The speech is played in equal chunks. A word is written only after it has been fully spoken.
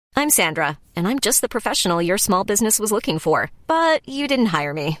I'm Sandra, and I'm just the professional your small business was looking for. But you didn't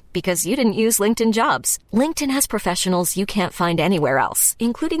hire me because you didn't use LinkedIn Jobs. LinkedIn has professionals you can't find anywhere else,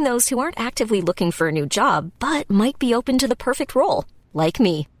 including those who aren't actively looking for a new job, but might be open to the perfect role, like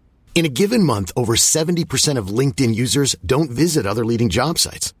me. In a given month, over 70% of LinkedIn users don't visit other leading job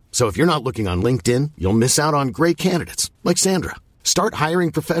sites. So if you're not looking on LinkedIn, you'll miss out on great candidates like Sandra. Start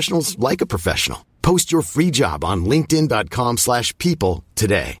hiring professionals like a professional. Post your free job on linkedin.com/people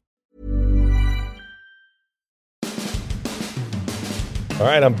today. All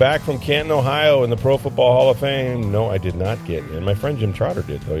right, I'm back from Canton, Ohio in the Pro Football Hall of Fame. No, I did not get in. My friend Jim Trotter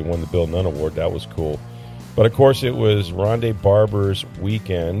did, though. He won the Bill Nunn Award. That was cool. But, of course, it was Ronde Barber's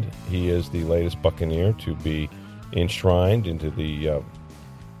weekend. He is the latest Buccaneer to be enshrined into the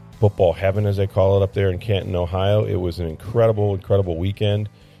football heaven, as they call it, up there in Canton, Ohio. It was an incredible, incredible weekend.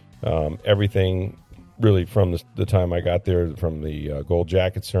 Everything really from the time I got there, from the gold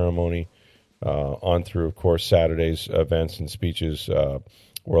jacket ceremony on through, of course, Saturday's events and speeches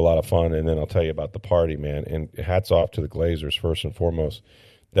were a lot of fun. And then I'll tell you about the party, man. And hats off to the Glazers, first and foremost.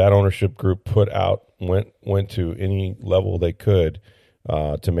 That ownership group went to any level they could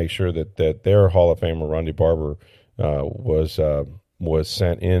to make sure that their Hall of Famer, Ronde Barber, was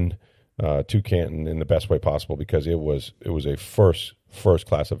sent in to Canton in the best way possible, because it was a first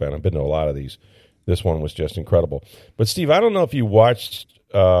class event. I've been to a lot of these. This one was just incredible. But Steve, I don't know if you watched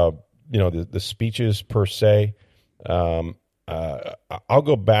the speeches per se. I'll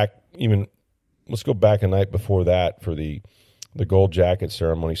go back let's go back a night before that for the gold jacket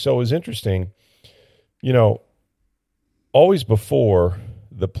ceremony. So it was interesting, always before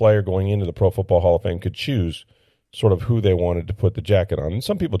the player going into the Pro Football Hall of Fame could choose sort of who they wanted to put the jacket on. And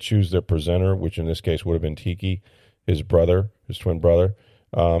some people choose their presenter, which in this case would have been Tiki, his twin brother.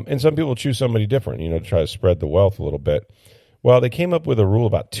 And some people choose somebody different, to try to spread the wealth a little bit. Well, they came up with a rule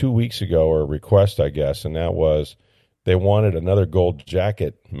about 2 weeks ago, or a request, I guess, and that was they wanted another gold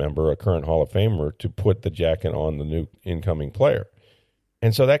jacket member, a current Hall of Famer, to put the jacket on the new incoming player.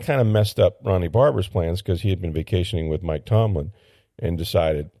 And so that kind of messed up Ronde Barber's plans, because he had been vacationing with Mike Tomlin and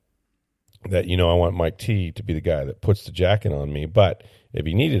decided that, I want Mike T to be the guy that puts the jacket on me. But if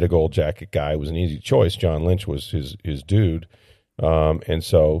he needed a gold jacket guy, it was an easy choice. John Lynch was his dude. And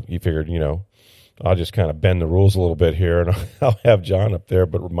so he figured, I'll just kind of bend the rules a little bit here, and I'll have John up there,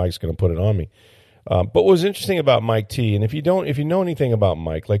 but Mike's going to put it on me. But what was interesting about Mike T, and if you know anything about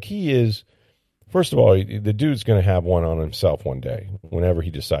Mike, like, he is, first of all, the dude's going to have one on himself one day, whenever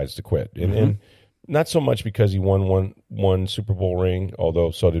he decides to quit. And not so much because he won one Super Bowl ring,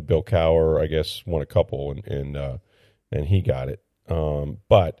 although so did Bill Cowher, I guess, won a couple, and he got it.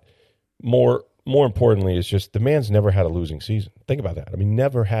 But more importantly, is just the man's never had a losing season. Think about that. I mean,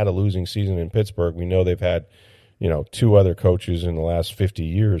 never had a losing season in Pittsburgh. We know they've had, two other coaches in the last 50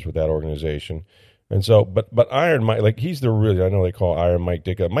 years with that organization. And so, but Iron Mike, like, he's I know they call Iron Mike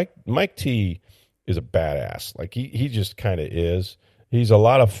Dick. Mike T is a badass. Like, he just kind of is. He's a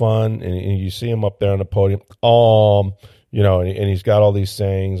lot of fun, and you see him up there on the podium, and he's got all these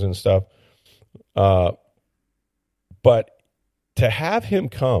sayings and stuff. But to have him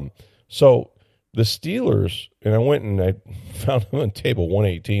come, so the Steelers, and I went and I found him on table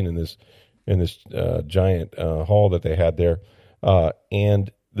 118 in this giant hall that they had there,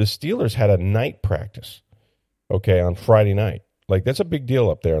 and the Steelers had a night practice, on Friday night. Like, that's a big deal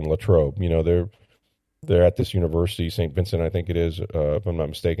up there in Latrobe. They're at this university, St. Vincent, I think it is, if I'm not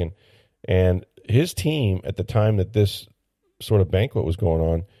mistaken. And his team, at the time that this sort of banquet was going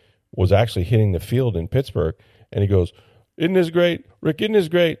on, was actually hitting the field in Pittsburgh. And he goes, "Isn't this great? Rick, isn't this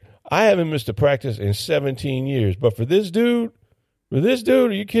great? I haven't missed a practice in 17 years. But for this dude,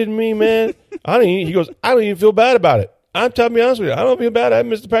 are you kidding me, man? I don't even feel bad about it. I'm to be honest with you. I don't feel bad. I haven't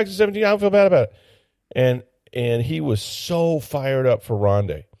missed a practice in 17 years. I don't feel bad about it." And he was so fired up for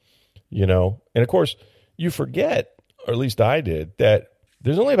Ronde, And, of course, you forget, or at least I did, that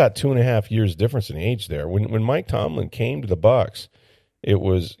there's only about 2.5 years difference in age there. When Mike Tomlin came to the Bucs, it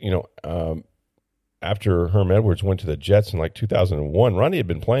was, after Herm Edwards went to the Jets in like 2001, Ronde had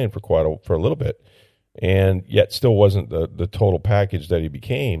been playing for a little bit, and yet still wasn't the total package that he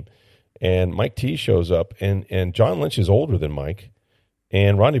became. And Mike T shows up, and John Lynch is older than Mike,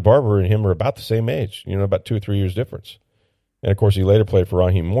 and Ronde Barber and him are about the same age, about 2 or 3 years difference. And, of course, he later played for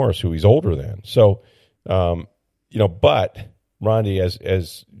Raheem Morris, who he's older than. So, but Ronde,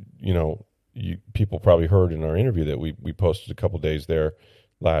 as people probably heard in our interview that we posted a couple days there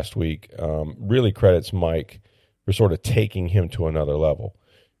last week, really credits Mike for sort of taking him to another level,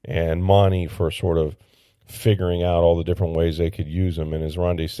 and Monty for sort of figuring out all the different ways they could use him. And as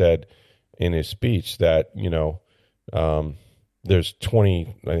Ronde said in his speech, that, there's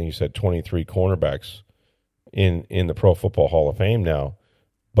 20, I think you said 23 cornerbacks in the Pro Football Hall of Fame now,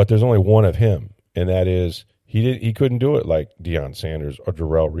 but there's only one of him, and that is he couldn't do it like Deion Sanders or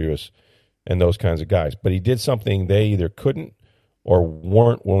Darrelle Revis and those kinds of guys, but he did something they either couldn't or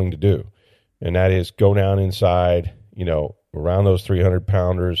weren't willing to do, and that is go down inside, around those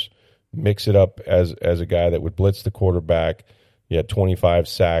 300-pounders, mix it up as a guy that would blitz the quarterback. He had 25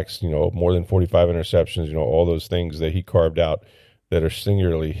 sacks, more than 45 interceptions, all those things that he carved out that are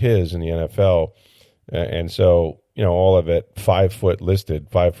singularly his in the NFL. And so, all of it 5 foot listed,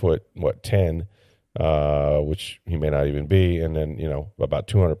 5 foot, 10, which he may not even be, and then, about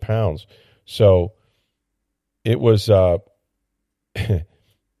 200 pounds. So it was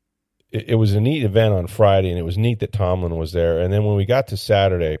it was a neat event on Friday, and it was neat that Tomlin was there. And then when we got to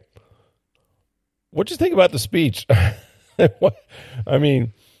Saturday, what'd you think about the speech? I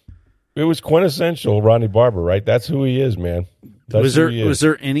mean, it was quintessential Ronde Barber, right? That's who he is, man. Was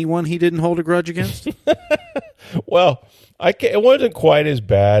there anyone he didn't hold a grudge against? Well, it wasn't quite as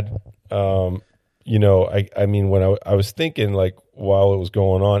bad. I mean, when I was thinking, like, while it was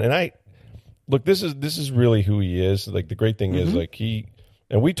going on, and look, this is really who he is. Like, the great thing is, like,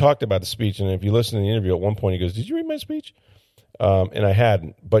 and we talked about the speech, and if you listen to the interview, at one point he goes, "Did you read my speech?" And I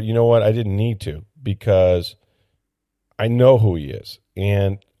hadn't, but you know what? I didn't need to, because I know who he is.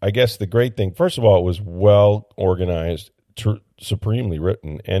 And I guess the great thing, first of all, it was well organized, supremely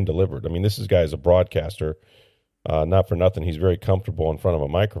written and delivered. I mean, this guy is a broadcaster, not for nothing. He's very comfortable in front of a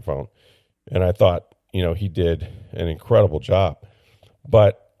microphone. And I thought, he did an incredible job.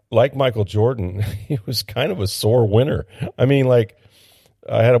 But like Michael Jordan, he was kind of a sore winner. I mean, like,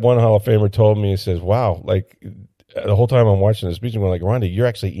 I had one Hall of Famer told me, he says, wow, like, the whole time I'm watching this speech, I'm like, Ronde, you're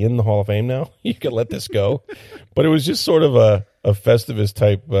actually in the Hall of Fame now? You can let this go? But it was just sort of a Festivus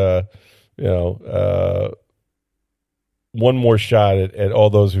type, one more shot at all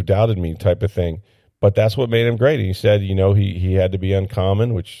those who doubted me type of thing. But that's what made him great. And he said, he had to be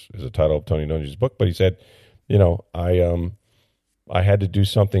uncommon, which is the title of Tony Dungy's book. But he said, I had to do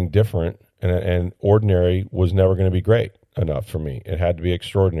something different, and ordinary was never going to be great enough for me. It had to be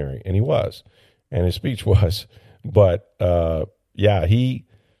extraordinary. And he was. And his speech was. But, he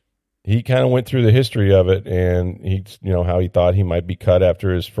kind of went through the history of it, and he, how he thought he might be cut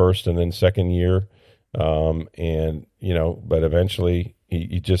after his first and then second year. But eventually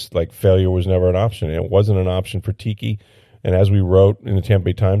he just, like, failure was never an option. And it wasn't an option for Tiki. And as we wrote in the Tampa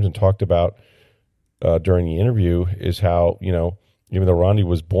Bay Times and talked about during the interview, is how, even though Ronde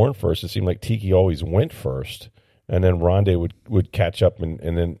was born first, it seemed like Tiki always went first. And then Ronde would catch up and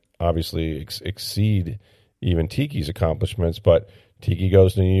then obviously exceed even Tiki's accomplishments. But Tiki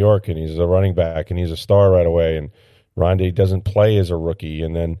goes to New York, and he's a running back, and he's a star right away. And Ronde doesn't play as a rookie.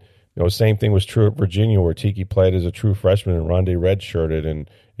 And then, same thing was true at Virginia, where Tiki played as a true freshman and Ronde redshirted. And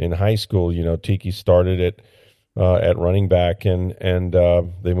in high school, Tiki started at running back, and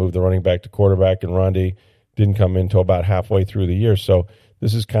they moved the running back to quarterback, and Ronde didn't come in until about halfway through the year. So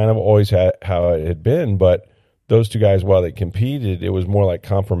this is kind of always how it had been. But those two guys, while they competed, it was more like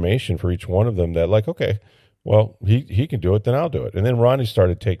confirmation for each one of them that, like, okay, well, he can do it, then I'll do it. And then Ronde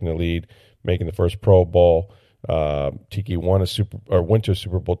started taking the lead, making the first Pro Bowl. Tiki went to a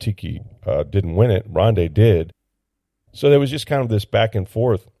Super Bowl. Tiki didn't win it. Ronde did. So there was just kind of this back and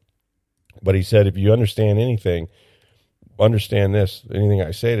forth. But he said, if you understand anything, understand this. Anything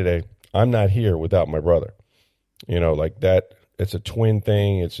I say today, I'm not here without my brother. Like that. It's a twin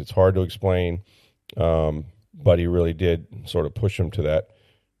thing. It's hard to explain. But he really did sort of push him to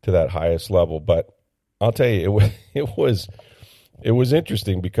that highest level. But I'll tell you, it was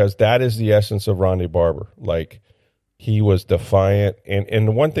interesting, because that is the essence of Ronde Barber. Like, he was defiant, and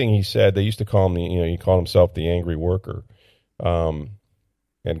the one thing he said, they used to call him he called himself the angry worker, and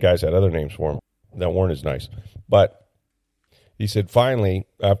guys had other names for him that weren't as nice. But he said, finally,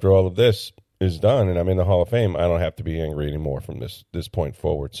 after all of this is done, and I'm in the Hall of Fame, I don't have to be angry anymore from this point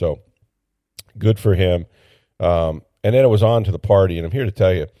forward. So good for him. And then it was on to the party, and I'm here to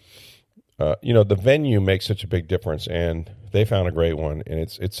tell you, the venue makes such a big difference, and they found a great one, and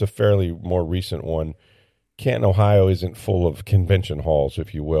it's a fairly more recent one. Canton, Ohio isn't full of convention halls,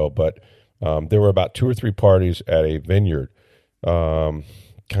 if you will, but there were about 2 or 3 parties at a vineyard, kind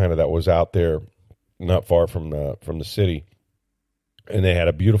of that was out there, not far from the city, and they had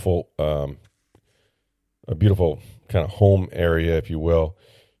a beautiful kind of home area, if you will,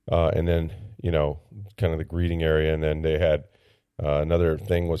 and then kind of the greeting area, and then they had. Another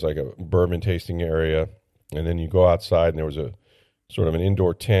thing was like a bourbon tasting area, and then you go outside, and there was a sort of an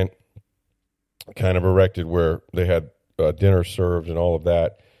indoor tent kind of erected where they had dinner served and all of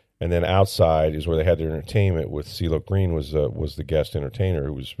that. And then outside is where they had their entertainment with CeeLo Green was the guest entertainer,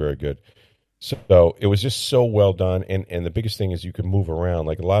 who was very good. So it was just so well done. And the biggest thing is you can move around.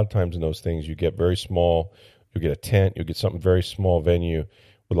 Like a lot of times in those things, you get very small. You'll get a tent. You'll get something very small venue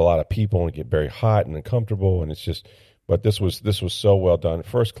with a lot of people, and it get very hot and uncomfortable. And it's just, but this was so well done.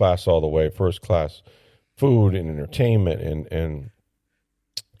 First class all the way. First class food and entertainment and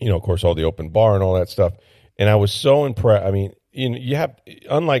of course, all the open bar and all that stuff. And I was so impressed. I mean, you have,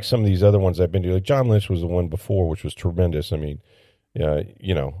 unlike some of these other ones I've been to, like John Lynch was the one before, which was tremendous. I mean,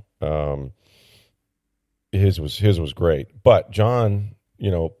 his was great. But John,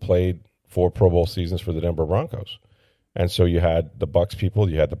 played 4 Pro Bowl seasons for the Denver Broncos. And so you had the Bucs people,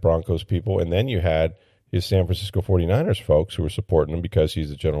 you had the Broncos people, and then you had his San Francisco 49ers folks who were supporting him because he's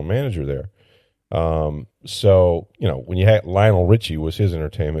the general manager there. So, when you had Lionel Richie was his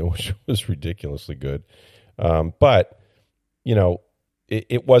entertainment, which was ridiculously good. But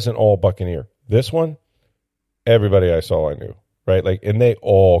it wasn't all Buccaneer. This one, everybody I saw I knew, right? Like, and they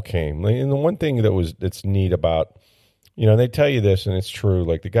all came. And the one thing that's neat about, they tell you this, and it's true.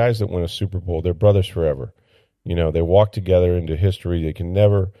 Like the guys that win a Super Bowl, they're brothers forever. They walk together into history. They can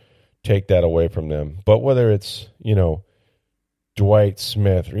never take that away from them. But whether it's, Dwight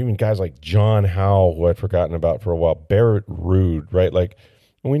Smith or even guys like John Howell, who I'd forgotten about for a while, Barrett Ruud, right? Like,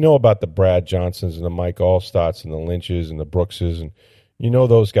 and we know about the Brad Johnsons and the Mike Allstotts and the Lynches and the Brookses, and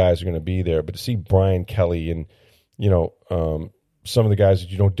those guys are going to be there. But to see Brian Kelly and some of the guys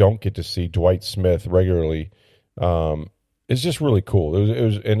that don't get to see, Dwight Smith regularly, it's just really cool. It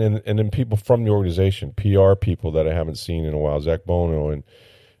was and then people from the organization, PR people that I haven't seen in a while, Zach Bono and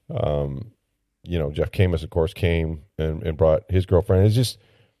Jeff Camus, of course, came and brought his girlfriend.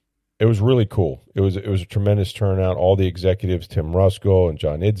 It was really cool. It was a tremendous turnout. All the executives, Tim Ruskell and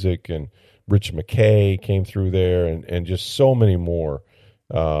John Idzik and Rich McKay came through there, and just so many more,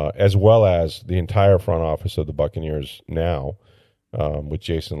 as well as the entire front office of the Buccaneers now, with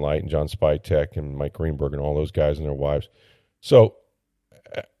Jason Light and John Spytek and Mike Greenberg and all those guys and their wives. So,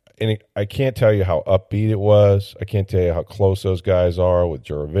 I can't tell you how upbeat it was. I can't tell you how close those guys are with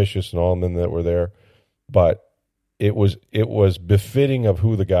Juravicious and all of them that were there. But it was befitting of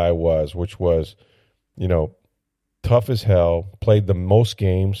who the guy was, which was, tough as hell, played the most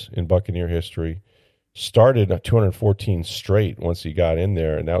games in Buccaneer history, started at 214 straight once he got in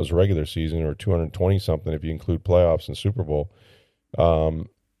there, and that was regular season, or 220-something if you include playoffs and Super Bowl.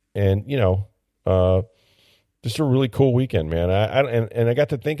 Just a really cool weekend, man. I got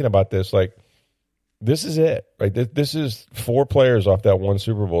to thinking about this, like, this is it, right? This is 4 players off that one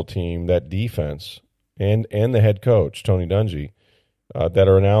Super Bowl team, that defense, and the head coach, Tony Dungy, that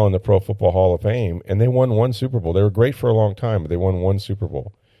are now in the Pro Football Hall of Fame, and they won 1 Super Bowl. They were great for a long time, but they won 1 Super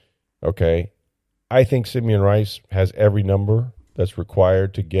Bowl, okay? I think Simeon Rice has every number that's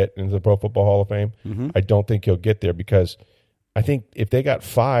required to get into the Pro Football Hall of Fame. Mm-hmm. I don't think he'll get there because I think if they got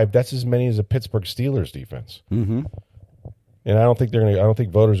 5, that's as many as the Pittsburgh Steelers defense. Mm-hmm. And I don't think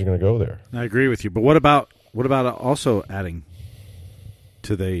voters are going to go there. I agree with you. But what about also adding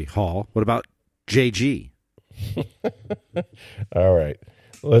to the hall? What about JG? All right.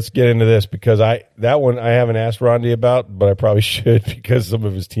 Let's get into this because that one I haven't asked Ronde about, but I probably should because some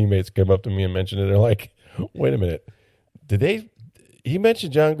of his teammates came up to me and mentioned it. They're like, wait a minute. He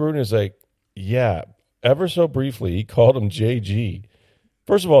mentioned John Gruden is like, yeah, ever so briefly, he called him JG.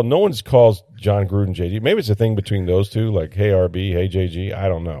 First of all, no one's calls John Gruden JG. Maybe it's a thing between those two, like, hey, RB, hey, JG. I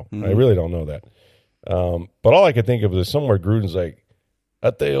don't know. Mm-hmm. I really don't know that. But all I could think of is somewhere Gruden's like,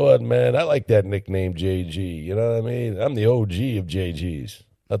 I'll tell you what, man, I like that nickname JG. You know what I mean? I'm the OG of JGs.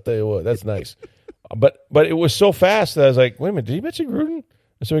 I'll tell you what, that's nice. But it was so fast that I was like, wait a minute, did he mention Gruden?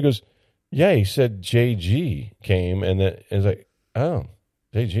 And so he goes, yeah, he said JG came, and then it's like, oh,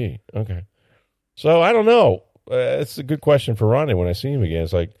 JG, okay. So I don't know. It's a good question for Ronde when I see him again.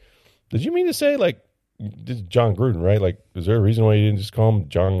 It's like, did you mean to say, like, this is John Gruden, right? Like, is there a reason why you didn't just call him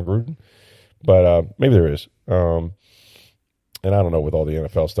John Gruden? But maybe there is. And I don't know with all the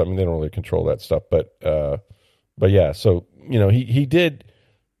NFL stuff. I mean, they don't really control that stuff. But yeah, so, he did,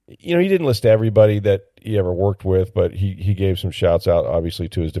 he didn't list everybody that he ever worked with, but he gave some shouts out, obviously,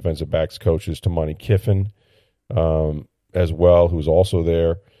 to his defensive backs coaches, to Monty Kiffin as well, who's also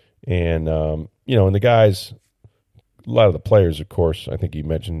there. And, and the guys, a lot of the players, of course, I think he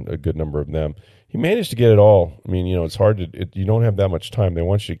mentioned a good number of them. He managed to get it all. I mean, it's hard you don't have that much time. They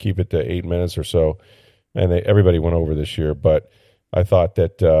want you to keep it to 8 minutes or so. And everybody went over this year. But I thought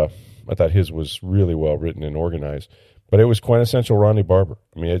his was really well written and organized. But it was quintessential Ronde Barber.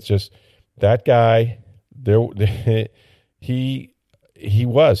 I mean, it's just that guy. He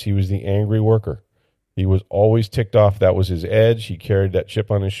was the angry worker. He was always ticked off. That was his edge. He carried that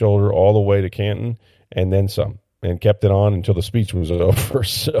chip on his shoulder all the way to Canton and then some, and kept it on until the speech was over.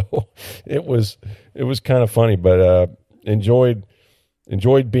 So it was kind of funny, but enjoyed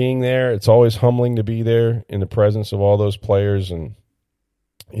being there. It's always humbling to be there in the presence of all those players, and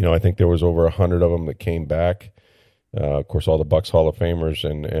I think there was over 100 of them that came back. Of course, all the Bucks Hall of Famers,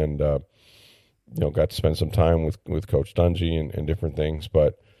 and got to spend some time with Coach Dungy and different things.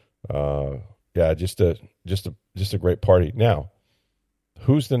 But just a great party. Now,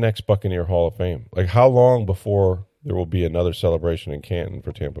 who's the next Buccaneer Hall of Fame? Like, how long before there will be another celebration in Canton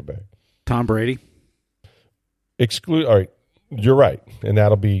for Tampa Bay? Tom Brady. All right, you're right, and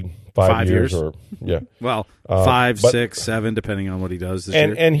that'll be 5 years. Or well, 5, 6, 7, depending on what he does this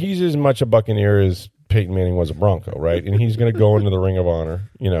year. And he's as much a Buccaneer as Peyton Manning was a Bronco, right? And he's going to go into the Ring of Honor.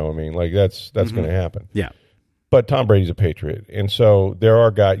 That's going to happen. Yeah. But Tom Brady's a Patriot, and so there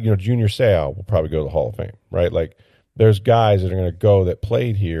are guys. Junior Seau will probably go to the Hall of Fame, right? Like, there's guys that are going to go that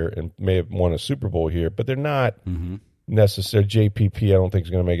played here and may have won a Super Bowl here, but they're not necessarily. JPP, I don't think is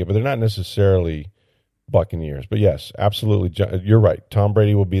going to make it, but they're not necessarily Buccaneers. But yes, absolutely, you're right. Tom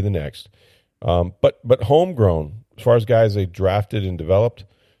Brady will be the next. But homegrown, as far as guys they drafted and developed,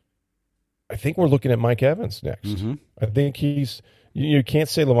 I think we're looking at Mike Evans next. Mm-hmm. I think he's. You can't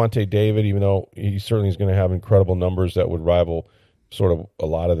say Levante David, even though he certainly is going to have incredible numbers that would rival sort of a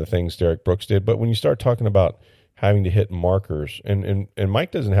lot of the things Derek Brooks did. But when you start talking about having to hit markers, and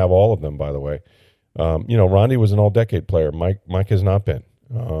Mike doesn't have all of them, by the way. Ronde was an all-decade player. Mike has not been.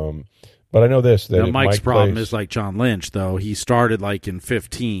 But I know this. That Mike's problem is like John Lynch, though. He started like in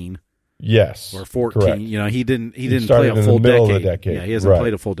 15. Yes. Or 14. Correct. He didn't play a full decade. Of the decade. Yeah, he hasn't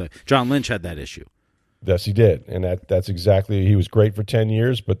played a full decade. John Lynch had that issue. Yes, he did, and that's exactly. He was great for 10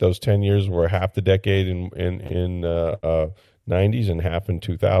 years, but those 10 years were half the decade in 90s and half in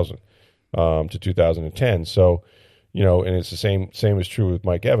 2000 to 2010. So, and it's the same is true with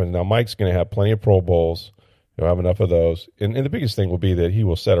Mike Evans. Now, Mike's going to have plenty of Pro Bowls. He'll have enough of those, and the biggest thing will be that he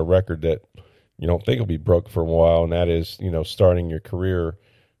will set a record that you don't think will be broke for a while, and that is starting your career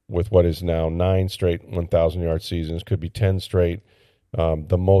with what is now 9 straight 1,000-yard seasons, could be 10 straight,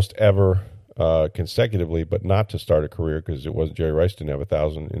 the most ever. Consecutively, but not to start a career, because it wasn't Jerry Rice didn't have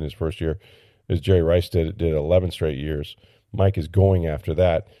 1,000 in his first year, as Jerry Rice did 11 straight years. Mike is going after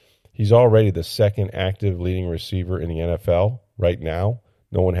that. He's already the second active leading receiver in the NFL right now.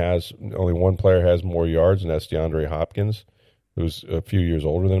 Only one player has more yards, and that's DeAndre Hopkins, who's a few years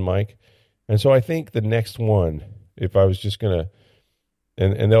older than Mike. And so I think the next one, if I was just going to,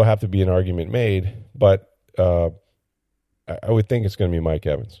 and there'll have to be an argument made, but I would think it's going to be Mike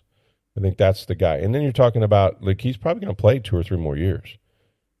Evans. I think that's the guy. And then you're talking about, like, he's probably going to play 2 or 3 more years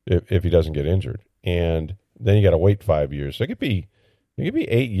if he doesn't get injured. And then you got to wait 5 years. So it could be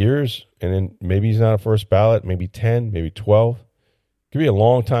 8 years, and then maybe he's not a first ballot, maybe 10, maybe 12. It could be a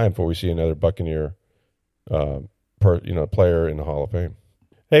long time before we see another Buccaneer player in the Hall of Fame.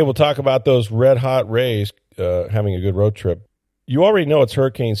 Hey, we'll talk about those red-hot Rays having a good road trip. You already know it's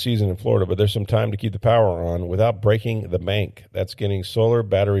hurricane season in Florida, but there's some time to keep the power on without breaking the bank. That's getting solar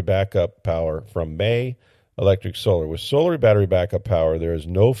battery backup power from May Electric Solar. With solar battery backup power, there is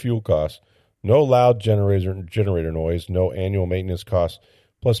no fuel cost, no loud generator noise, no annual maintenance costs.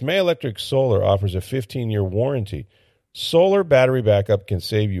 Plus, May Electric Solar offers a 15-year warranty. Solar battery backup can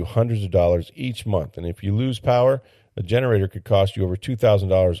save you hundreds of dollars each month. And if you lose power, a generator could cost you over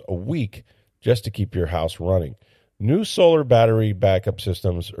 $2,000 a week just to keep your house running. New solar battery backup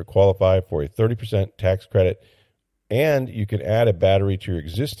systems are qualified for a 30% tax credit, and you can add a battery to your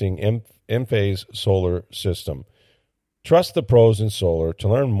existing M-Phase solar system. Trust the pros in solar. To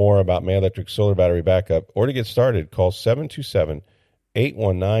learn more about May Electric Solar Battery Backup or to get started, call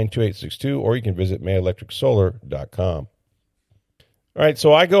 727-819-2862, or you can visit mayelectricsolar.com. All right,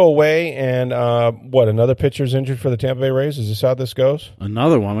 so I go away, and another pitcher's injured for the Tampa Bay Rays? Is this how this goes?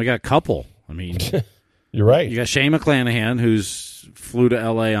 Another one. We got a couple. I mean... You're right. You got Shane McClanahan, who's flew to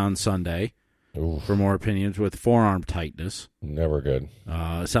L.A. on Sunday, for more opinions, with forearm tightness. Never good.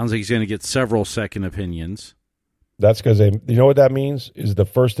 Sounds like he's going to get several second opinions. That's because you know what that means? Is the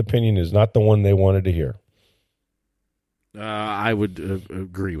first opinion is not the one they wanted to hear. I would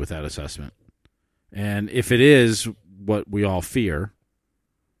agree with that assessment. And if it is what we all fear,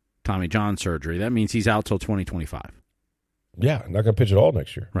 Tommy John surgery, that means he's out till 2025. Yeah, not going to pitch at all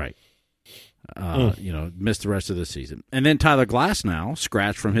next year. Right. Missed the rest of the season. And then Tyler Glasnow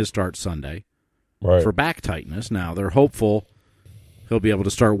scratched from his start Sunday for back tightness. Now, they're hopeful he'll be able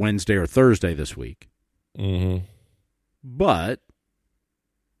to start Wednesday or Thursday this week. Mm-hmm. But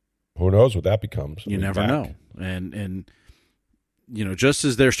who knows what that becomes? You never know. And just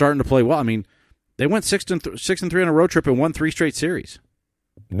as they're starting to play well, I mean, They went 6-3 on a road trip and won 3 straight series.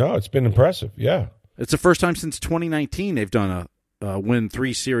 No, it's been impressive. Yeah, it's the first time since 2019 they've done a win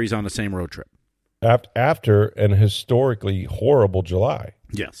 3 series on the same road trip. After an historically horrible July.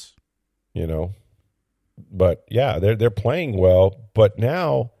 Yes. But yeah, they're playing well. But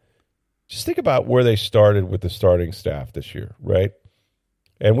now, just think about where they started with the starting staff this year, right?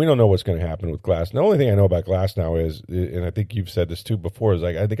 And we don't know what's going to happen with Glass. The only thing I know about Glass now is, and I think you've said this too before, is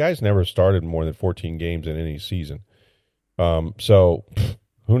like the guy's never started more than 14 games in any season. So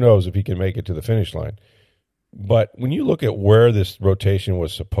who knows if he can make it to the finish line. But when you look at where this rotation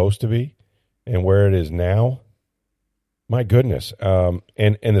was supposed to be and where it is now, my goodness. And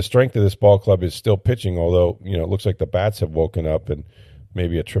the strength of this ball club is still pitching, although, it looks like the bats have woken up and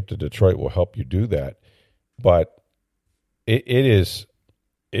maybe a trip to Detroit will help you do that. But it is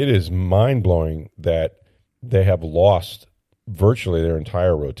mind-blowing that they have lost virtually their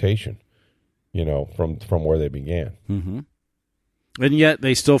entire rotation, from where they began. Mm-hmm. And yet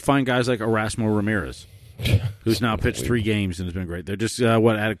they still find guys like Erasmo Ramirez, who's now pitched 3 games and has been great. They're just,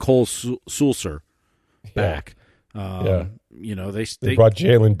 added Cole Sulcer back. Yeah. They brought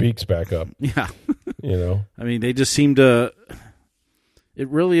Jalen Beeks back up. Yeah. I mean, they just seem to – it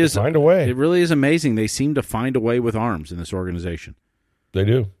really is – find a way. It really is amazing. They seem to find a way with arms in this organization. They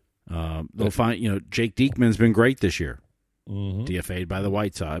do. They'll find, Jake Diekman's been great this year. Mm-hmm. DFA'd by the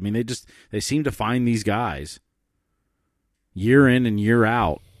White Sox. I mean, they seem to find these guys year in and year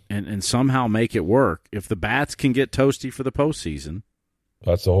out and somehow make it work. If the bats can get toasty for the postseason,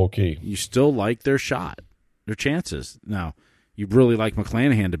 that's the whole key. You still like their shot, their chances. Now, you really like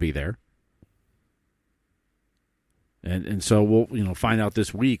McClanahan to be there. And so we'll find out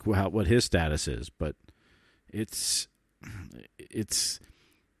this week what his status is, but it's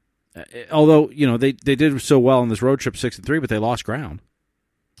although they did so well on this road trip 6-3, but they lost ground.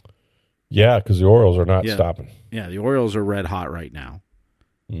 Yeah, because the Orioles are not stopping. Yeah, the Orioles are red hot right now.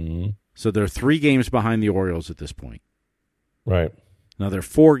 Mm-hmm. So they're 3 games behind the Orioles at this point. Right. Now they're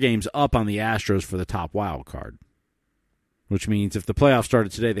 4 games up on the Astros for the top wild card, which means if the playoffs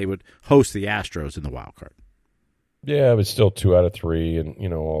started today, they would host the Astros in the wild card. Yeah, but still 2 out of 3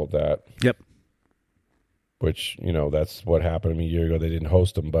 and, all that. Yep. Which, that's what happened a year ago. They didn't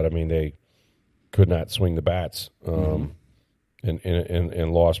host them, but, they could not swing the bats and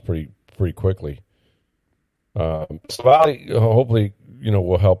lost pretty quickly. Savali, hopefully,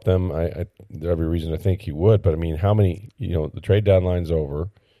 will help them. I every reason to think he would, but, how many, the trade deadline's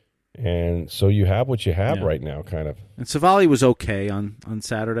over, and so you have what you have right now, kind of. And Savali was okay on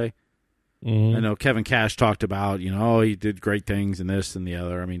Saturday. Mm-hmm. I know Kevin Cash talked about, he did great things and this and the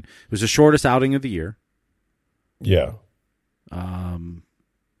other. It was the shortest outing of the year. Yeah. It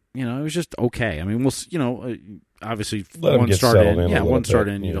was just okay. We'll, obviously let one start in. Yeah, one start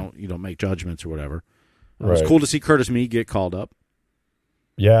in. You don't make judgments or whatever. It right. was cool to see Curtis Meade get called up.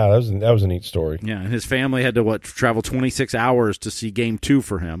 Yeah, that was a neat story. Yeah, and his family had to travel 26 hours to see Game 2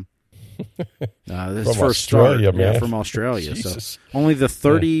 for him. This from first Australia, start, man. yeah, from Australia. Jesus. So only the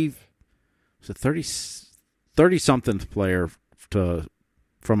 30-something player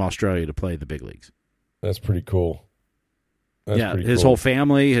from Australia to play the big leagues. That's pretty cool. His whole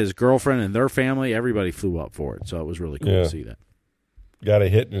family, his girlfriend, and their family, everybody flew up for it. So it was really cool to see that. Got a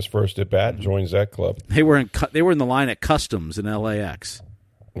hit in his first at bat, joins that club. They were in the line at Customs in LAX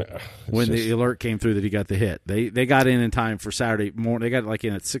when the alert came through that he got the hit. They got in time for Saturday morning. They got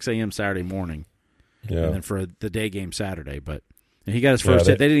in at 6 a.m. Saturday morning, and then for the day game Saturday. But he got his first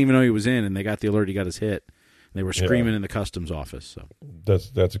hit. They didn't even know he was in, and they got the alert. He got his hit. They were screaming in the Customs office. So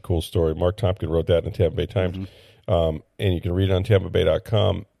that's a cool story. Mark Tompkin wrote that in the Tampa Bay Times. Mm-hmm. And you can read it on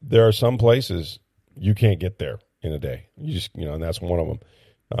TampaBay.com. There are some places you can't get there in a day. You just, and that's one of them.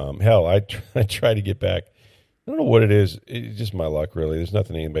 Hell, I try to get back. I don't know what it is. It's just my luck, really. There's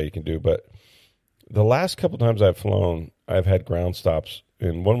nothing anybody can do. But the last couple times I've flown, I've had ground stops,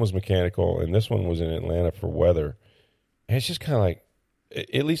 and one was mechanical, and this one was in Atlanta for weather. And it's just kind of like,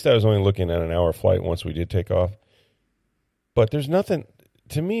 at least I was only looking at an hour flight once we did take off. But there's nothing,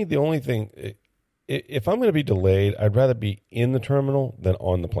 to me, the only thing, if I'm going to be delayed, I'd rather be in the terminal than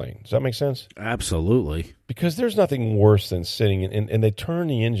on the plane. Does that make sense? Absolutely. Because there's nothing worse than sitting and they turn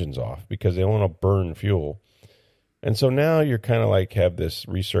the engines off because they don't want to burn fuel. And so now you're kind of like have this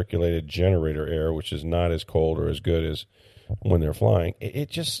recirculated generator air, which is not as cold or as good as when they're flying. It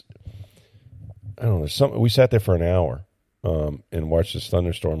just, I don't know. We sat there for an hour and watched this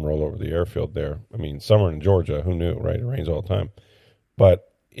thunderstorm roll over the airfield there. Summer in Georgia, who knew, right? It rains all the time. But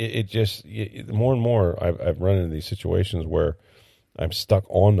it just, more and more, I've run into these situations where I'm stuck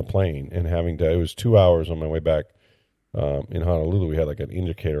on the plane and having to, it was 2 hours on my way back In Honolulu, we had like an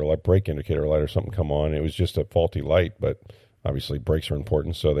indicator, like brake indicator light or something come on. It was just a faulty light, but obviously brakes are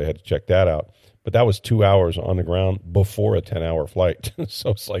important, so they had to check that out. But that was 2 hours on the ground before a 10-hour flight.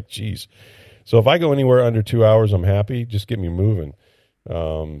 So it's like, geez. So if I go anywhere under 2 hours, I'm happy. Just get me moving.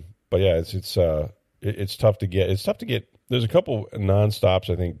 But yeah, it's tough to get. It's tough to get. There's a couple nonstops.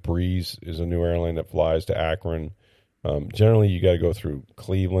 I think Breeze is a new airline that flies to Akron. Generally, you got to go through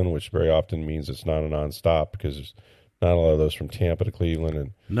Cleveland, which very often means it's not a nonstop because there's not a lot of those from Tampa to Cleveland.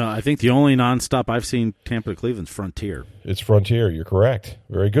 And no, I think the only nonstop I've seen Tampa to Cleveland is Frontier. It's Frontier. You're correct.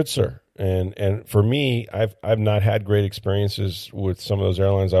 Very good, sir. And for me, I've not had great experiences with some of those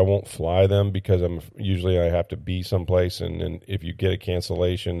airlines. I won't fly them because I have to be someplace, and if you get a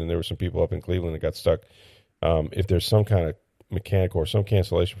cancellation, and there were some people up in Cleveland that got stuck. If there's some kind of mechanical or some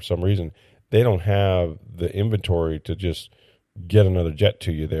cancellation for some reason, they don't have the inventory to just get another jet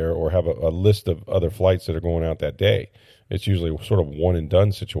to you there or have a list of other flights that are going out that day. It's usually sort of one and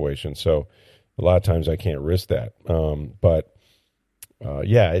done situation. So a lot of times I can't risk that.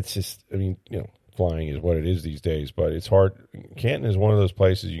 Yeah, it's just, flying is what it is these days, but it's hard. Canton is one of those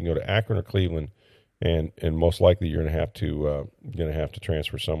places you can go to Akron or Cleveland, and most likely you're going to have to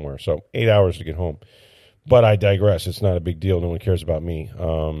transfer somewhere. So 8 hours to get home. But I digress. It's not a big deal. No one cares about me.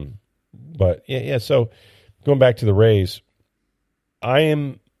 But yeah. So going back to the Rays, I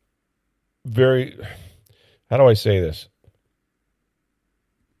am very. How do I say this?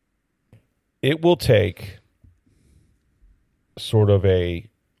 It will take sort of a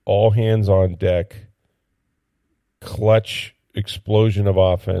all hands on deck, clutch explosion of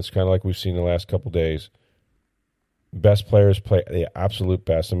offense, kind of like we've seen the last couple days. Best players play the absolute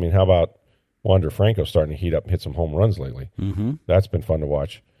best. I mean, how about Wander Franco starting to heat up and hit some home runs lately? Mm-hmm. That's been fun to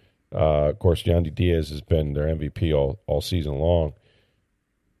watch. Of course, Yandy Diaz has been their MVP all season long.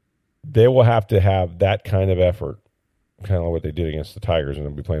 They will have to have that kind of effort, kind of like what they did against the Tigers, and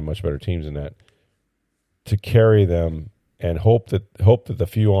they'll be playing much better teams than that, to carry them and hope that the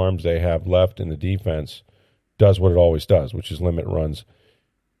few arms they have left in the defense does what it always does, which is limit runs.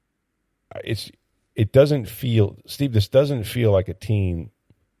 It doesn't feel, Steve, this doesn't feel like a team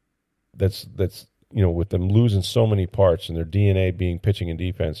that's with them losing so many parts and their DNA being pitching and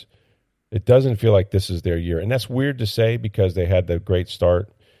defense. It doesn't feel like this is their year. And that's weird to say because they had the great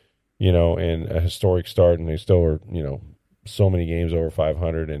start, and a historic start, and they still were, so many games over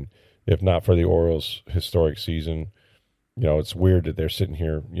 500. And if not for the Orioles' historic season, it's weird that they're sitting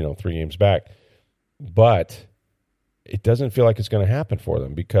here, 3 games back. But it doesn't feel like it's going to happen for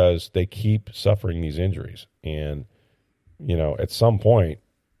them because they keep suffering these injuries. And, at some point,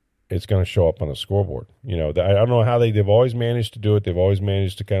 it's going to show up on the scoreboard. I don't know how they've always managed to do it. They've always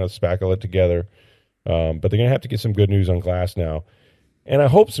managed to kind of spackle it together. But they're going to have to get some good news on Glass now. And I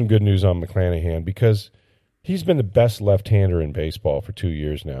hope some good news on McClanahan because he's been the best left-hander in baseball for 2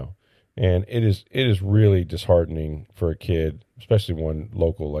 years now. And it is really disheartening for a kid, especially one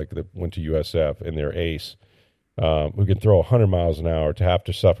local like that went to USF and their ace, who can throw 100 miles an hour, to have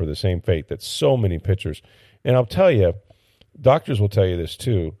to suffer the same fate that so many pitchers. And I'll tell you, doctors will tell you this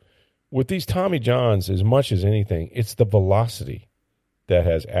too, with these Tommy Johns, as much as anything, it's the velocity that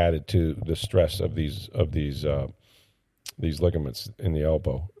has added to the stress of these ligaments in the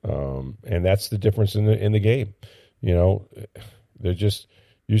elbow, and that's the difference in the game. There just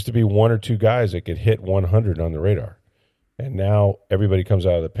used to be one or two guys that could hit 100 on the radar, and now everybody comes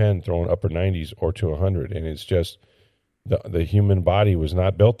out of the pen throwing upper 90s or to 100, and it's just the human body was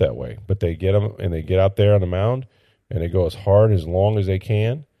not built that way. But they get them and they get out there on the mound and they go as hard as long as they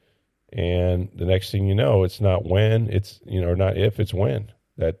can. And the next thing you know, it's not when, it's, not if, it's when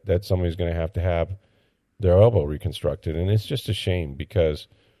that somebody's going to have their elbow reconstructed. And it's just a shame because,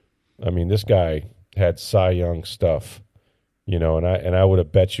 this guy had Cy Young stuff, and I would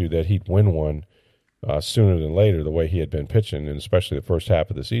have bet you that he'd win one sooner than later, the way he had been pitching, and especially the first half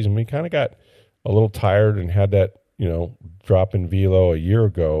of the season. We kind of got a little tired and had that, drop in velo a year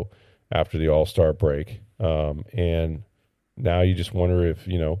ago after the All-Star break. And now you just wonder if,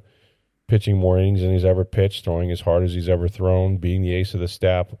 pitching more innings than he's ever pitched, throwing as hard as he's ever thrown, being the ace of the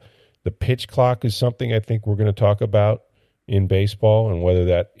staff. The pitch clock is something I think we're going to talk about in baseball, and whether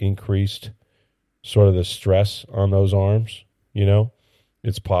that increased sort of the stress on those arms.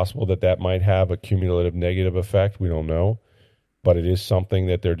 It's possible that might have a cumulative negative effect. We don't know, but it is something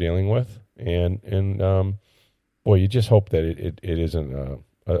that they're dealing with. And boy, you just hope that it isn't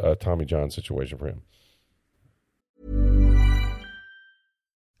a Tommy John situation for him.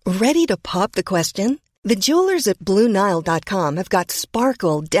 Ready to pop the question? The jewelers at BlueNile.com have got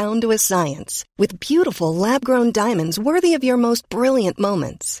sparkle down to a science with beautiful lab-grown diamonds worthy of your most brilliant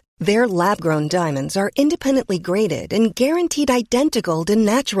moments. Their lab-grown diamonds are independently graded and guaranteed identical to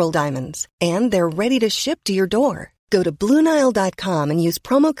natural diamonds, and they're ready to ship to your door. Go to BlueNile.com and use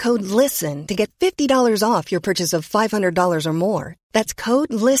promo code LISTEN to get $50 off your purchase of $500 or more. That's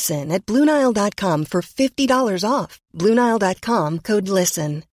code LISTEN at BlueNile.com for $50 off. BlueNile.com, code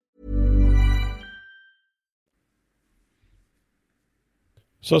LISTEN.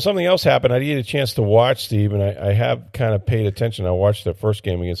 So something else happened. I didn't get a chance to watch, Steve, and I have kind of paid attention. I watched the first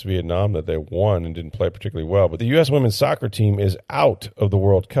game against Vietnam that they won and didn't play particularly well. But the U.S. women's soccer team is out of the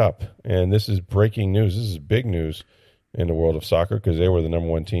World Cup, and this is breaking news. This is big news in the world of soccer because they were the number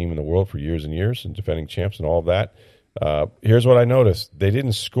one team in the world for years and years and defending champs and all of that. Here's what I noticed. They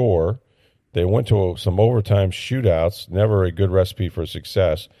didn't score. They went to some overtime shootouts, never a good recipe for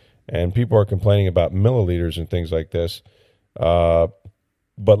success, and people are complaining about milliliters and things like this.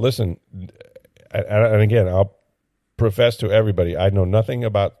 But listen, and again, I'll profess to everybody, I know nothing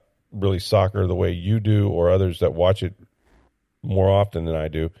about really soccer the way you do or others that watch it more often than I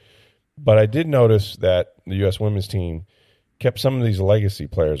do. But I did notice that the U.S. women's team kept some of these legacy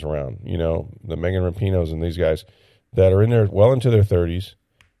players around, you know, the Megan Rapinos and these guys that are in there well into their 30s,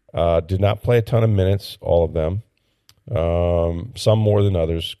 did not play a ton of minutes, all of them, some more than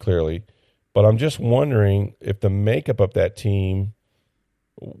others, clearly. But I'm just wondering if the makeup of that team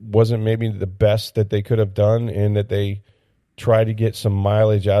wasn't maybe the best that they could have done, and that they tried to get some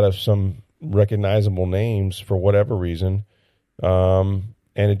mileage out of some recognizable names for whatever reason, and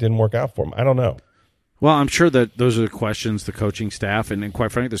it didn't work out for them. I don't know. Well, I'm sure that those are the questions the coaching staff, and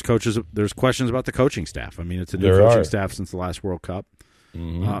quite frankly, there's questions about the coaching staff. I mean, it's a new coaching staff since the last World Cup.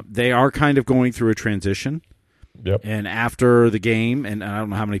 Mm-hmm. They are kind of going through a transition. Yep. And after the game, and I don't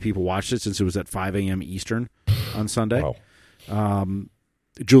know how many people watched it since it was at 5 a.m. Eastern on Sunday. Wow.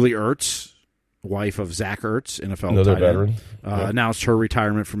 Julie Ertz, wife of Zach Ertz, NFL another tight end, veteran, announced her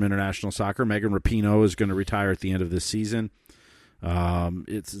retirement from international soccer. Megan Rapinoe is going to retire at the end of this season.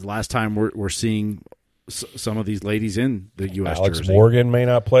 It's the last time we're seeing some of these ladies in the U.S. Alex jersey. Morgan may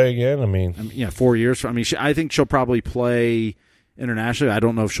not play again. I mean 4 years. I think she'll probably play internationally. I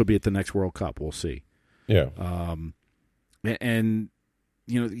don't know if she'll be at the next World Cup. We'll see. Yeah. And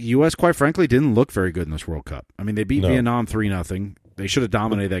the U.S., quite frankly, didn't look very good in this World Cup. I mean, they beat Vietnam 3-0. They should have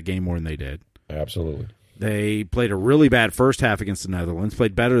dominated that game more than they did. Absolutely. They played a really bad first half against the Netherlands,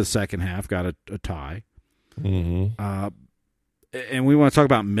 played better the second half, got a tie. Mm-hmm. And we want to talk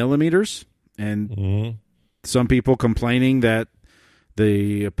about millimeters, and some people complaining that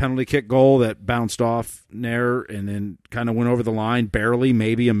the penalty kick goal that bounced off Nair and then kind of went over the line barely,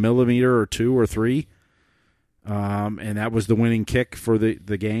 maybe a millimeter or 2 or 3. And that was the winning kick for the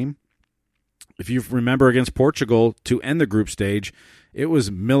game. If you remember against Portugal to end the group stage, it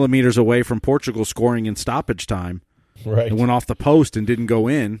was millimeters away from Portugal scoring in stoppage time. Right. It went off the post and didn't go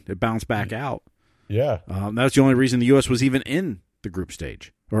in. It bounced back out. Yeah. That's the only reason the U.S. was even in the group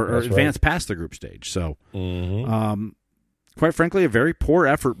stage or advanced past the group stage. So, quite frankly, a very poor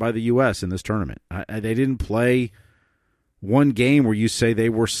effort by the U.S. in this tournament. They didn't play one game where you say they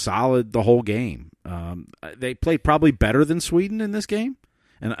were solid the whole game. They played probably better than Sweden in this game,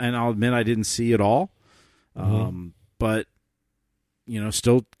 and I'll admit I didn't see it all, but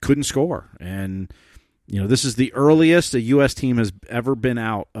still couldn't score. And this is the earliest a U.S. team has ever been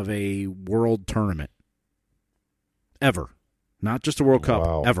out of a world tournament, ever, not just a World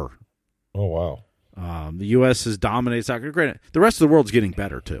Cup, ever. Oh wow! The U.S. has dominated soccer. Granted, the rest of the world's getting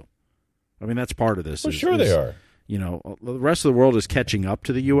better too. I mean, that's part of this. Well, sure they are. The rest of the world is catching up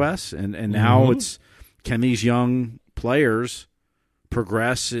to the U.S., and now it's, can these young players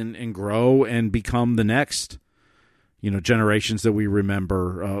progress and grow and become the next, generations that we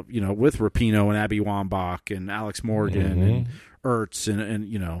remember, with Rapinoe and Abby Wambach and Alex Morgan and Ertz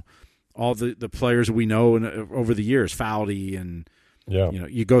and all the players we know over the years, Foudy and,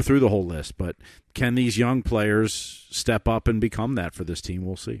 you go through the whole list. But can these young players step up and become that for this team?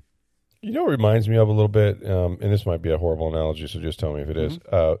 We'll see. It reminds me of a little bit, and this might be a horrible analogy, so just tell me if it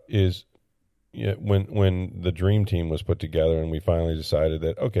is when the Dream Team was put together and we finally decided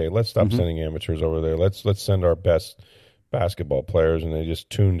that, okay, let's stop sending amateurs over there. Let's send our best basketball players, and they just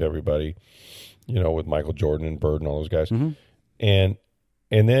tuned everybody, with Michael Jordan and Bird and all those guys. And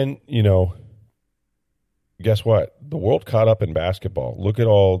then, guess what? The world caught up in basketball. Look at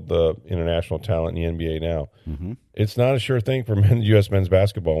all the international talent in the NBA now. It's not a sure thing for U.S. men's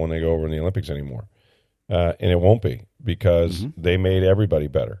basketball when they go over in the Olympics anymore. And it won't be because they made everybody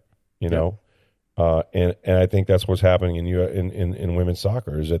better, And I think that's what's happening in women's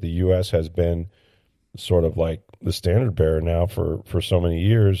soccer is that the U.S. has been sort of like the standard bearer now for so many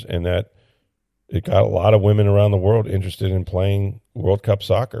years, and that it got a lot of women around the world interested in playing World Cup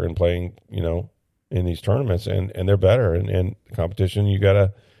soccer and playing, in these tournaments, and they're better. And the competition, you got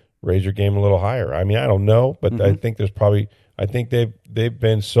to raise your game a little higher. I mean, I don't know, but I think they've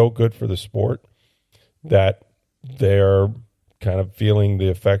been so good for the sport that they're kind of feeling the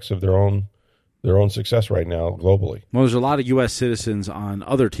effects of their own success right now globally. Well, there's a lot of U.S. citizens on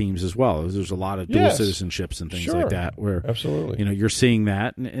other teams as well. There's a lot of dual citizenships and things like that where, absolutely, you're seeing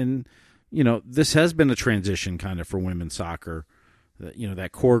that. And this has been a transition kind of for women's soccer.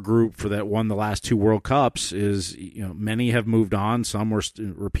 That core group for that won the last 2 World Cups is, many have moved on. Some were,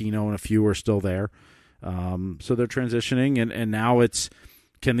 Rapinoe and a few are still there. So they're transitioning. And now it's,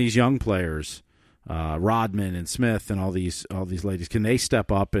 can these young players, Rodman and Smith and all these ladies, can they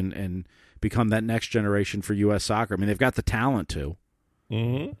step up and become that next generation for U.S. soccer? I mean, they've got the talent to.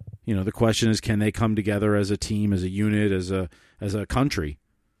 Mm-hmm. The question is, can they come together as a team, as a unit, as a country,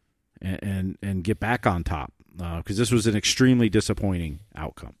 and get back on top? Because this was an extremely disappointing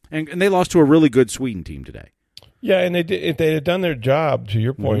outcome, and they lost to a really good Sweden team today. Yeah, and if they had done their job, to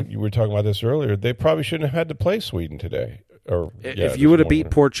your point, you were talking about this earlier, they probably shouldn't have had to play Sweden today. Or if you would have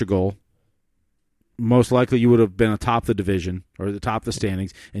beat Portugal, most likely you would have been atop the division or the top of the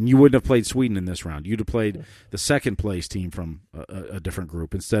standings, and you wouldn't have played Sweden in this round. You'd have played the second-place team from a different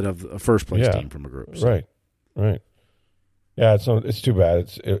group instead of a first-place team from a group. So. Right. Yeah, it's too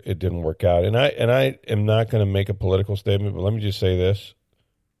bad. It didn't work out, and I am not going to make a political statement, but let me just say this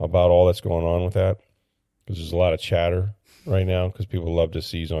about all that's going on with that, because there's a lot of chatter right now because people love to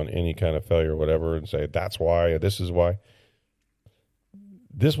seize on any kind of failure or whatever and say that's why or this is why.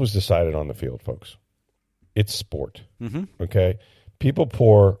 This was decided on the field, folks. It's sport, okay? People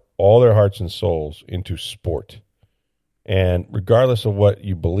pour all their hearts and souls into sport, and regardless of what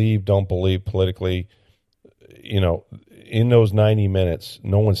you believe, don't believe politically, in those 90 minutes,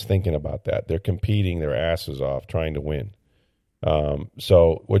 no one's thinking about that. They're competing their asses off trying to win.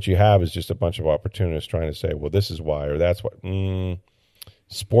 So what you have is just a bunch of opportunists trying to say, well, this is why or that's why.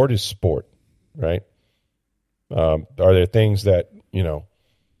 Sport is sport, right? Are there things that,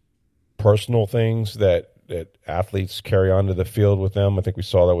 personal things that athletes carry onto the field with them? I think we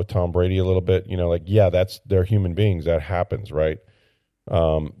saw that with Tom Brady a little bit. They're human beings. That happens, right?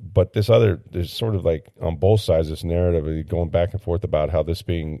 But there's sort of like on both sides this narrative of going back and forth about how this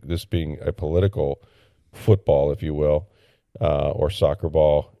being a political football, if you will, or soccer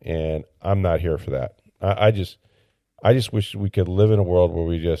ball, and I'm not here for that. I just wish we could live in a world where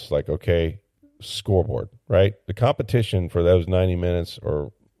we just like, okay, scoreboard, right? The competition for those 90 minutes,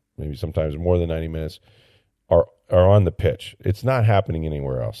 or maybe sometimes more than 90 minutes, are on the pitch. It's not happening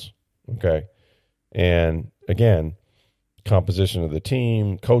anywhere else, okay? And again, composition of the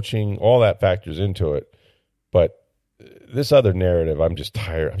team, coaching, all that factors into it. But this other narrative, I'm just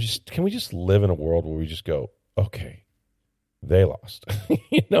tired. Can we just live in a world where we just go, okay, they lost.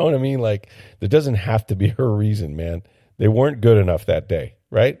 You know what I mean? Like, there doesn't have to be a reason, man. They weren't good enough that day,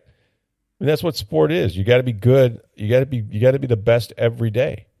 right? I mean, that's what sport is. You got to be good. You got to be the best every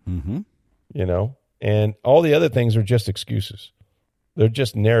day. And all the other things are just excuses. They're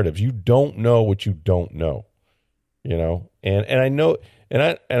just narratives. You don't know what you don't know. And I know,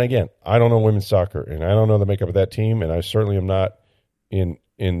 and again, I don't know women's soccer, and I don't know the makeup of that team, and I certainly am not in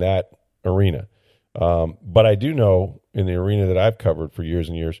that arena. But I do know in the arena that I've covered for years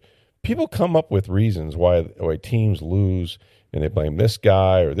and years, people come up with reasons why teams lose, and they blame this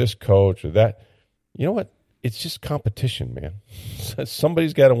guy or this coach or that. You know what? It's just competition, man.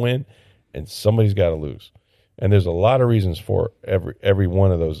 Somebody's got to win, and somebody's got to lose, and there's a lot of reasons for every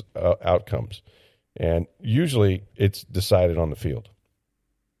one of those outcomes. And usually it's decided on the field.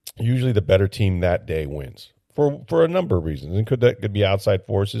 Usually the better team that day wins for a number of reasons. And could be outside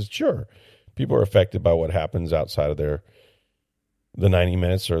forces? Sure. People are affected by what happens outside of the 90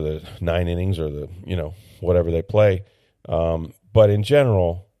 minutes or the 9 innings or the, whatever they play. But in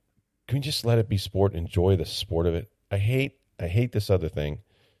general, can we just let it be sport, enjoy the sport of it? I hate this other thing.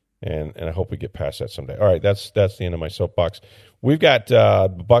 And I hope we get past that someday. All right, that's the end of my soapbox. We've got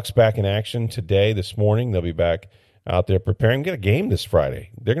the Bucks back in action this morning. They'll be back out there preparing. We got a game this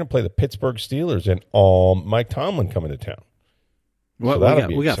Friday. They're going to play the Pittsburgh Steelers, and Mike Tomlin coming to town. What, so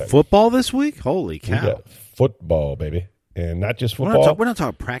we got football this week? Holy cow! We got football, baby, and not just football. We're not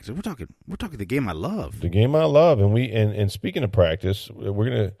talking practice. We're talking the game I love. The game I love, and speaking of practice, we're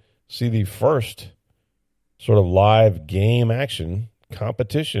going to see the first sort of live game action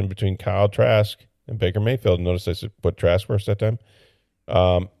competition between Kyle Trask and Baker Mayfield. Notice I put Trask first that time.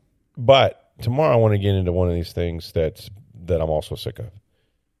 But tomorrow I want to get into one of these things that I'm also sick of,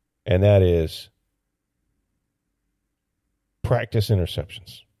 and that is practice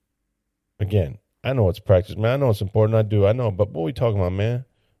interceptions. Again, I know it's practice, man. I know it's important. I know. But what are we talking about, man?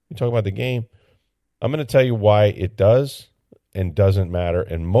 We talking about the game. I'm going to tell you why it does and doesn't matter,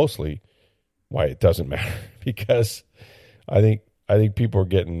 and mostly why it doesn't matter. Because I think people are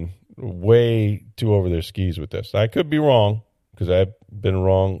getting way too over their skis with this. I could be wrong, because I've been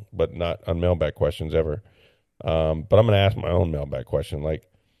wrong, but not on mailbag questions ever. But I'm going to ask my own mailbag question. Like,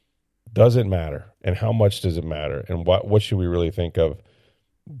 does it matter? And how much does it matter? And what should we really think of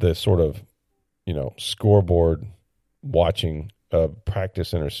the sort of, scoreboard watching of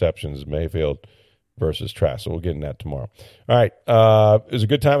practice interceptions, Mayfield versus Trask? So we'll get into that tomorrow. All right. It was a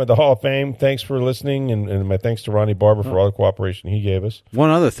good time at the Hall of Fame. Thanks for listening. And my thanks to Ronde Barber for all the cooperation he gave us. One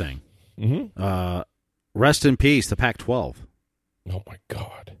other thing. Mm-hmm. Rest in peace, the Pac-12. Oh, my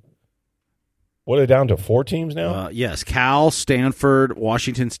God. What, are they down to 4 teams now? Yes, Cal, Stanford,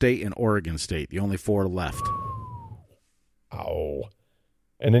 Washington State, and Oregon State. The only 4 left. Oh.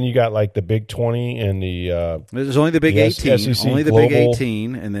 And then you got like the Big 20 and the there's only the Big 18. SEC only the Global. Big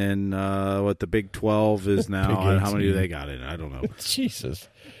 18, and then what the Big 12 is now. How many do they got in it? I don't know. Jesus.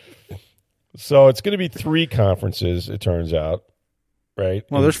 So it's going to be 3 conferences, it turns out, right?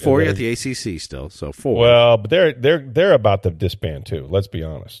 Well, there's 4. You got the ACC still, so 4. Well, but they're about to disband too. Let's be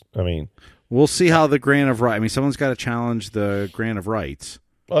honest. I mean, we'll see how the grant of rights. I mean, someone's got to challenge the grant of rights.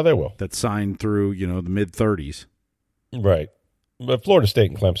 Oh, they will. That's signed through the mid-30s. Right. But Florida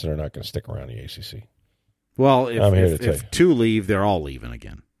State and Clemson are not going to stick around the ACC. Well, if 2 leave, they're all leaving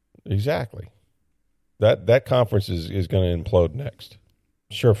again. Exactly. That conference is going to implode next.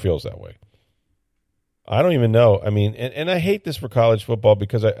 Sure feels that way. I don't even know. I mean, and I hate this for college football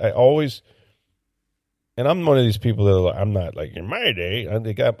because I always, and I'm one of these people that are like, I'm not like in my day. I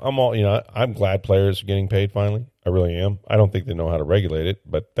think I'm all, I'm glad players are getting paid finally. I really am. I don't think they know how to regulate it,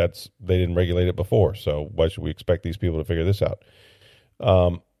 but they didn't regulate it before. So why should we expect these people to figure this out?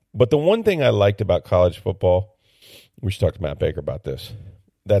 But the one thing I liked about college football, we should talk to Matt Baker about this.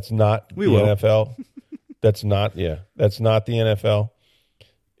 That's not the NFL. That's not the NFL.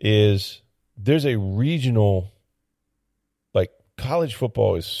 Is there's a regional, like college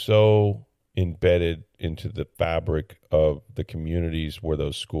football is so embedded into the fabric of the communities where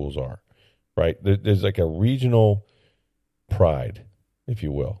those schools are, right? There's like a regional pride, if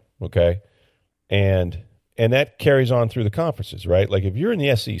you will, okay? And that carries on through the conferences, right? Like if you're in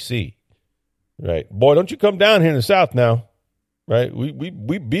the SEC, right? Boy, don't you come down here in the South now, right? We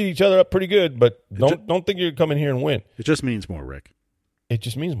beat each other up pretty good, but don't think you're coming here and win. It just means more, Rick. It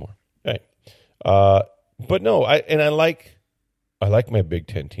just means more, right? But no, I like my Big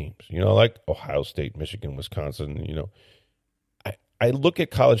Ten teams. I like Ohio State, Michigan, Wisconsin. I look at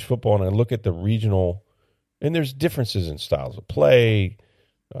college football and I look at the regional, and there's differences in styles of play,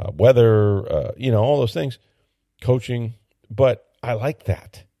 weather, all those things, coaching. But I like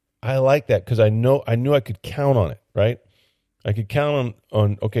that. I like that because I knew I could count on it, right? I could count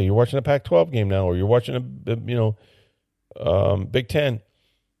on okay, you're watching a Pac-12 game now, or you're watching a Big Ten,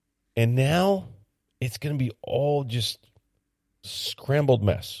 and now it's going to be all just scrambled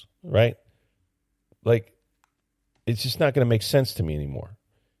mess, right? Like it's just not going to make sense to me anymore.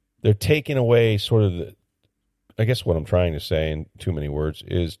 They're taking away sort of I guess what I'm trying to say in too many words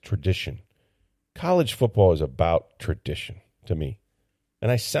is tradition. College football is about tradition to me.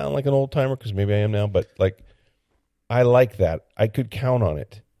 And I sound like an old timer because maybe I am now, but like I like that. I could count on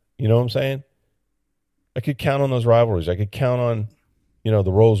it. You know what I'm saying? I could count on those rivalries. I could count on,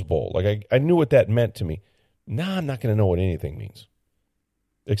 the Rose Bowl. Like I knew what that meant to me. Now I'm not going to know what anything means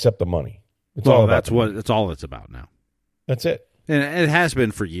except the money. That's all it's about now. That's it. And it has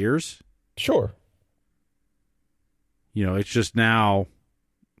been for years. Sure. It's just now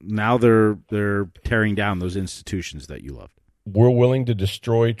they're tearing down those institutions that you loved. We're willing to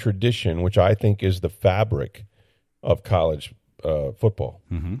destroy tradition, which I think is the fabric of college football.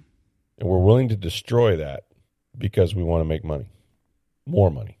 Mm-hmm. And we're willing to destroy that because we want to make money, more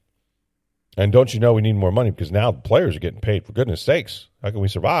money. And don't you know we need more money because now the players are getting paid, for goodness sakes. How can we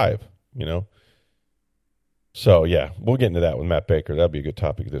survive, So, yeah, we'll get into that with Matt Baker. That'll be a good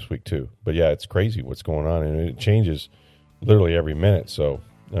topic this week, too. But, yeah, it's crazy what's going on, and it changes literally every minute. So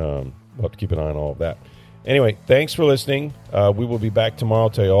we'll have to keep an eye on all of that. Anyway, thanks for listening. We will be back tomorrow. I'll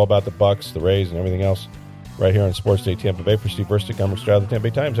tell you all about the Bucks, the Rays, and everything else right here on Sports Day Tampa Bay. For Steve Burstick, I'm Rick Stroud of the Tampa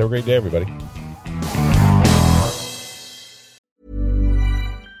Bay Times. Have a great day, everybody.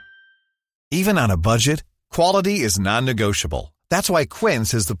 Even on a budget, quality is non-negotiable. That's why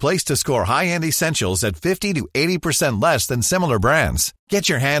Quince is the place to score high-end essentials at 50 to 80% less than similar brands. Get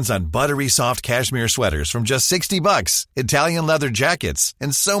your hands on buttery soft cashmere sweaters from just $60, Italian leather jackets,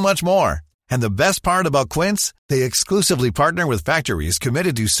 and so much more. And the best part about Quince, they exclusively partner with factories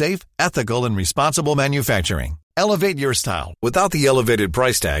committed to safe, ethical, and responsible manufacturing. Elevate your style without the elevated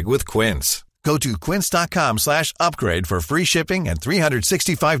price tag with Quince. Go to quince.com/upgrade for free shipping and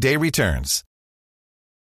 365-day returns.